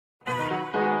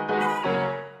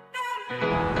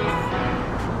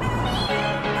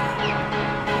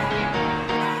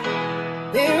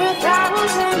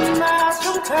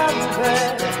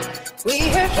comfort. We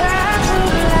have tried to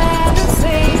land the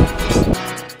sea,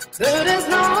 but as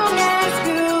long as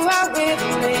you are with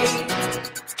me,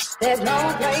 there's no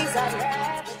place I'd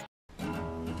rather.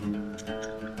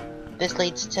 This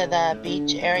leads to the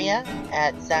beach area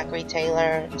at Zackery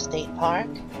Taylor State Park.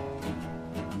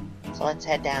 So let's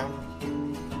head down.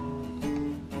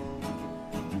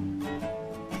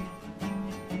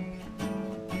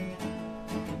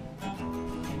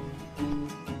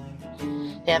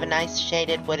 They have a nice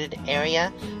shaded wooded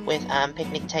area with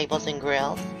picnic tables and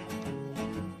grills.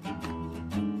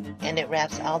 And it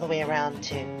wraps all the way around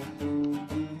too.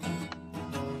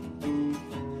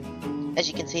 As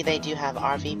you can see, they do have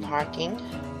RV parking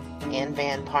and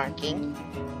van parking.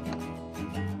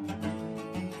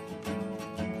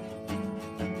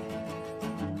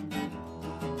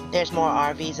 There's more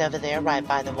RVs over there right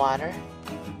by the water.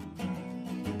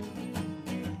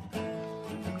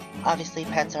 Obviously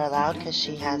pets are allowed because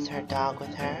she has her dog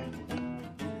with her.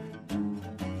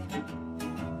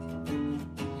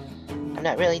 I'm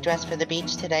not really dressed for the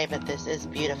beach today, but this is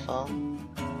beautiful.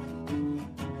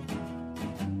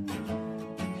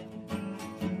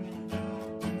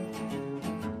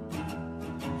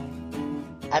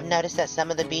 I've noticed that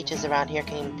some of the beaches around here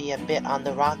can be a bit on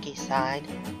the rocky side.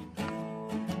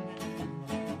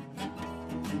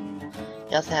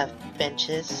 You also have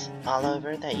benches all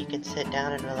over that you can sit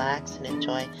down and relax and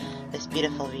enjoy this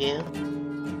beautiful view.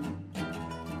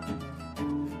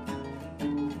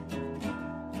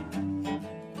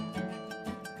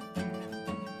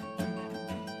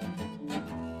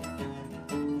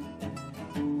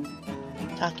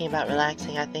 Talking about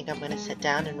relaxing, I think I'm going to sit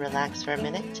down and relax for a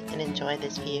minute and enjoy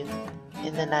this view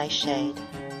in the nice shade.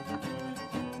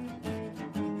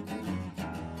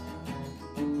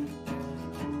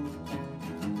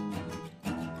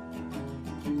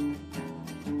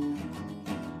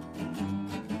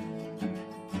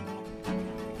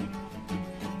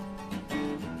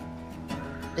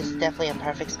 This is definitely a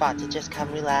perfect spot to just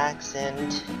come relax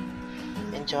and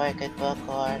enjoy a good book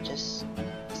or just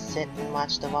sit and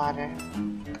watch the water.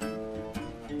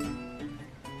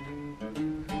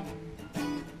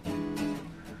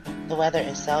 The weather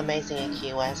is so amazing in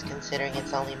Key West considering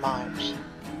it's only March.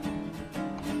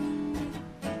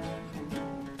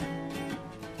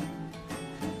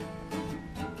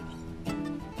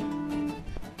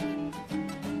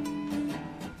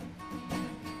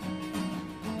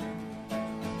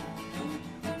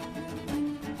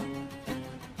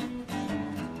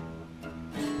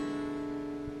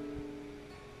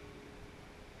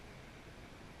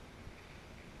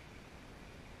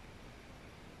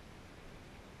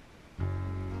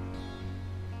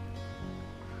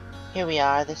 Here we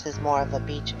are. This is more of a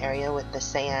beach area with the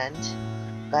sand,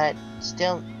 but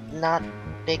still not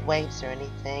big waves or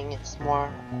anything. It's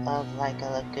more of like a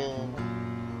lagoon.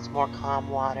 It's more calm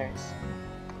waters.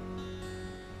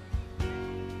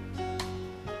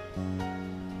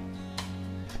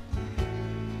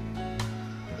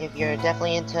 If you're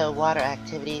definitely into water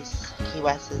activities, Key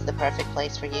West is the perfect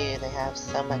place for you. They have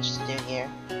so much to do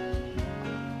here.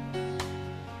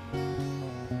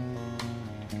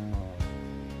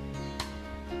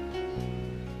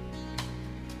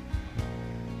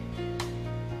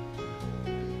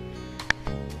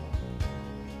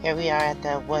 Here we are at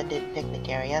the wooded picnic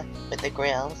area with the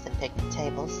grills and picnic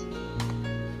tables.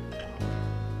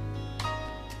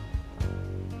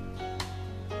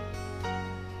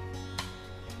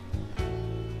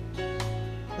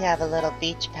 We have a little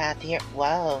beach path here.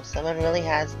 Whoa, someone really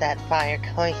has that fire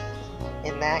going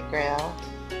in that grill.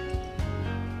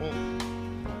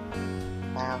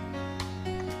 Wow.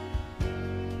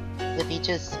 The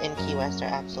beaches in Key West are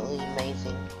absolutely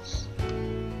amazing.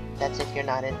 That's if you're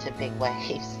not into big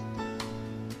waves.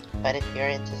 But if you're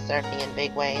into surfing and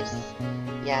big waves,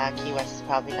 yeah, Key West is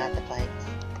probably not the place.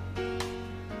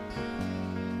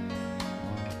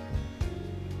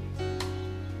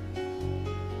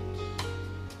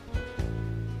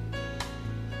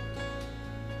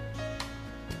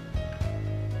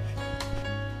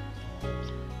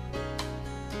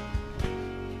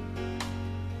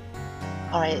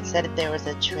 Alright, it said that there was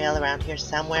a trail around here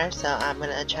somewhere, so I'm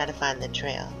gonna try to find the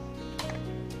trail.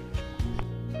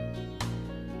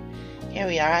 Here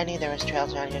we are. I knew there was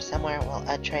trails around here somewhere. Well,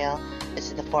 a trail. This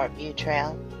is the Fort View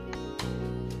Trail.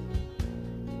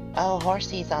 Oh,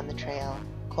 Horsey's on the trail.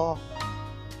 Cool.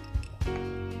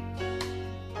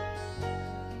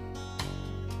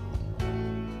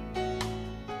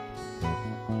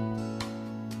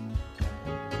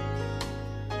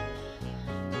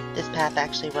 This path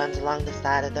actually runs along the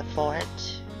side of the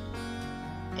fort,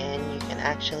 and you can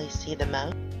actually see the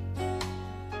moat.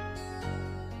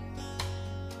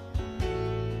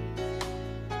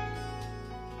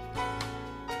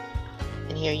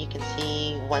 here you can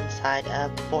see one side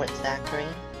of Fort Zackery.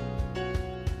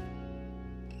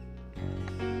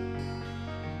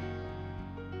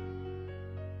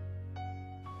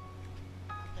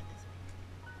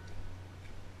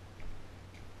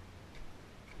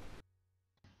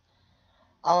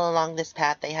 All along this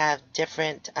path they have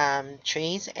different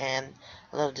trees and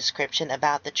a little description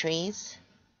about the trees.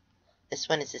 This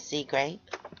one is a sea grape.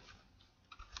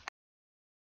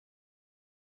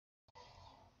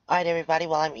 Alright everybody,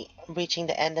 well I'm reaching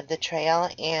the end of the trail,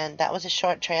 and that was a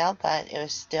short trail but it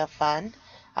was still fun.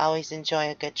 I always enjoy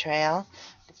a good trail.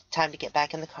 It's time to get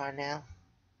back in the car now.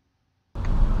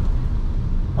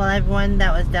 Well everyone,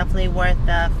 that was definitely worth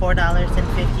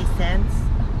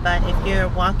 $4.50, but if you're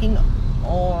walking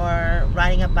or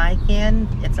riding a bike in,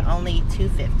 it's only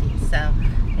 $2.50, so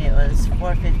it was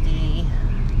 $4.50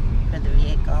 for the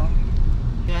vehicle.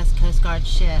 U.S. Coast Guard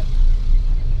ship.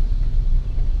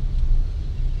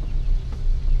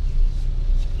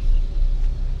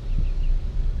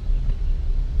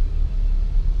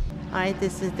 Alright,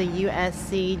 this is the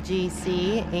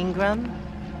USCGC Ingham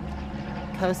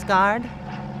Coast Guard.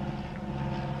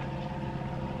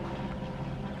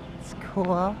 It's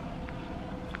cool.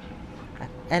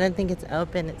 I don't think it's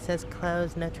open. It says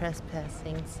closed, no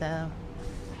trespassing. So,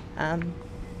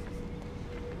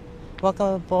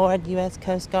 welcome aboard, U.S.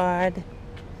 Coast Guard.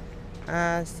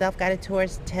 Self-guided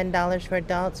tours, $10 for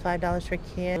adults, $5 for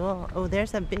kids. Oh,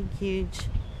 there's a big, huge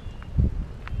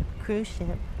cruise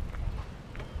ship.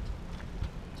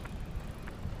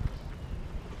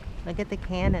 Look at the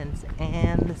cannons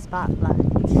and the spotlight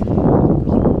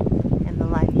and the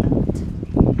lifeboat.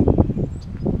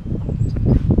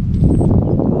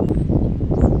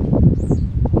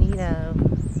 Neato.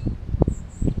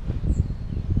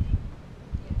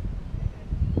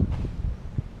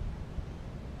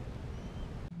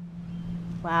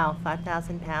 Wow,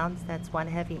 5,000 pounds. That's one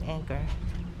heavy anchor.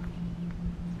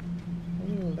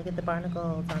 Ooh, look at the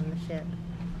barnacles on the ship.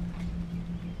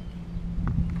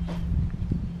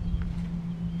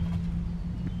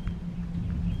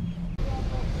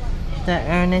 The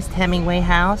Ernest Hemingway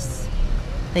House.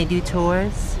 They do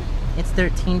tours. It's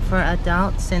 $13 for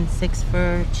adults and $6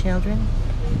 for children.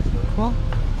 Cool.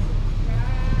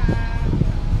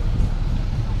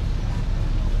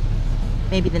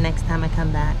 Maybe the next time I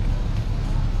come back.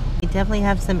 They definitely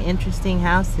have some interesting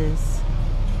houses.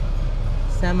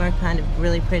 Some are kind of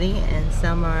really pretty and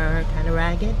some are kind of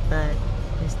ragged, but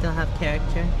they still have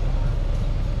character.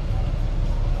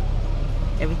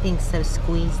 Everything's so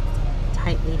squeezed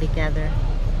tightly together.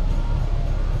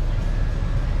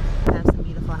 Have some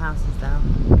beautiful houses though,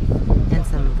 and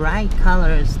some bright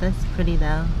colors. That's pretty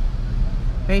though.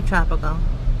 Very tropical.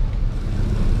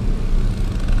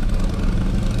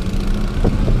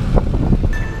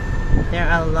 There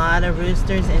are a lot of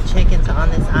roosters and chickens on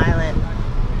this island.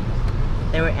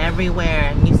 They were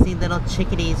everywhere, and you see little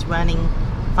chickadees running,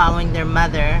 following their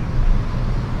mother.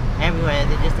 Everywhere.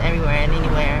 They're just everywhere and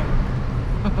anywhere.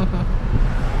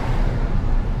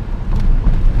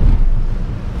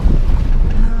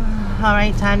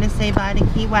 Alright, time to say bye to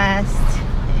Key West.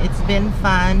 It's been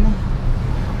fun.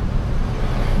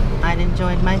 I'd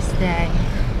enjoyed my stay.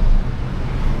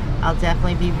 I'll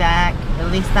definitely be back.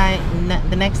 At least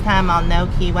the next time I'll know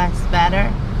Key West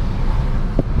better.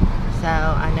 So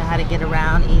I know how to get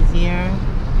around easier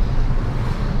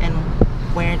and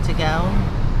where to go,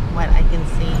 what I can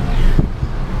see.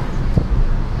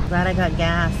 Glad I got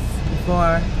gas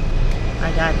before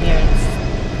I got here.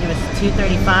 It was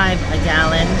 $2.35 a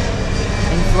gallon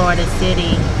in Florida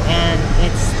City, and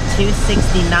it's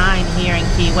 $2.69 here in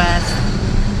Key West.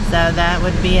 So that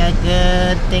would be a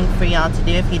good thing for y'all to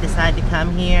do if you decide to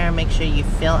come here. Make sure you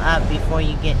fill up before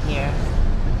you get here,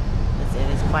 because it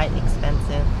is quite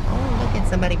expensive. Oh, look at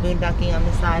somebody boondocking on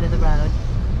the side of the road.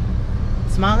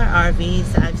 Smaller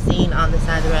RVs I've seen on the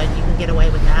side of the road, you can get away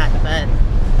with that, but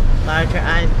larger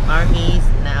RVs,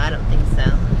 no, I don't think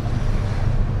so.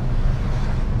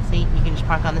 See, you can just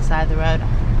park on the side of the road.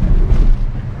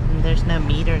 And there's no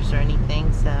meters or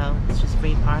anything, so it's just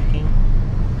free parking.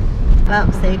 Well,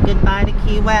 say goodbye to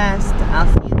Key West. I'll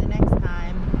see you the next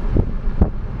time.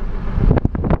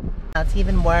 Now, it's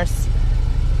even worse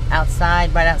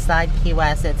outside, right outside Key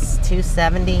West. It's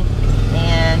 270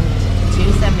 and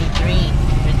 273.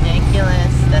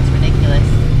 Ridiculous. That's ridiculous.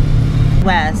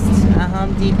 West, a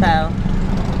Home Depot.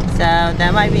 So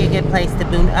that might be a good place to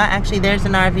boondock. Actually, there's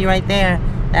an RV right there.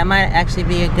 That might actually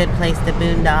be a good place to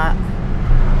boondock.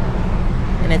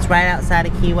 And it's right outside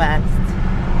of Key West.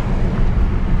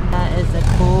 That is a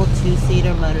cool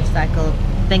two-seater motorcycle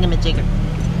thingamajigger.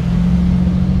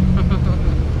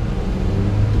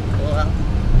 Cool.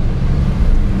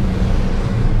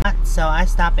 So I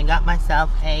stopped and got myself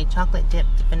a chocolate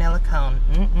dipped vanilla cone.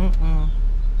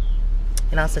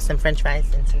 And also some french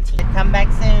fries and some tea. Come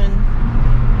back soon.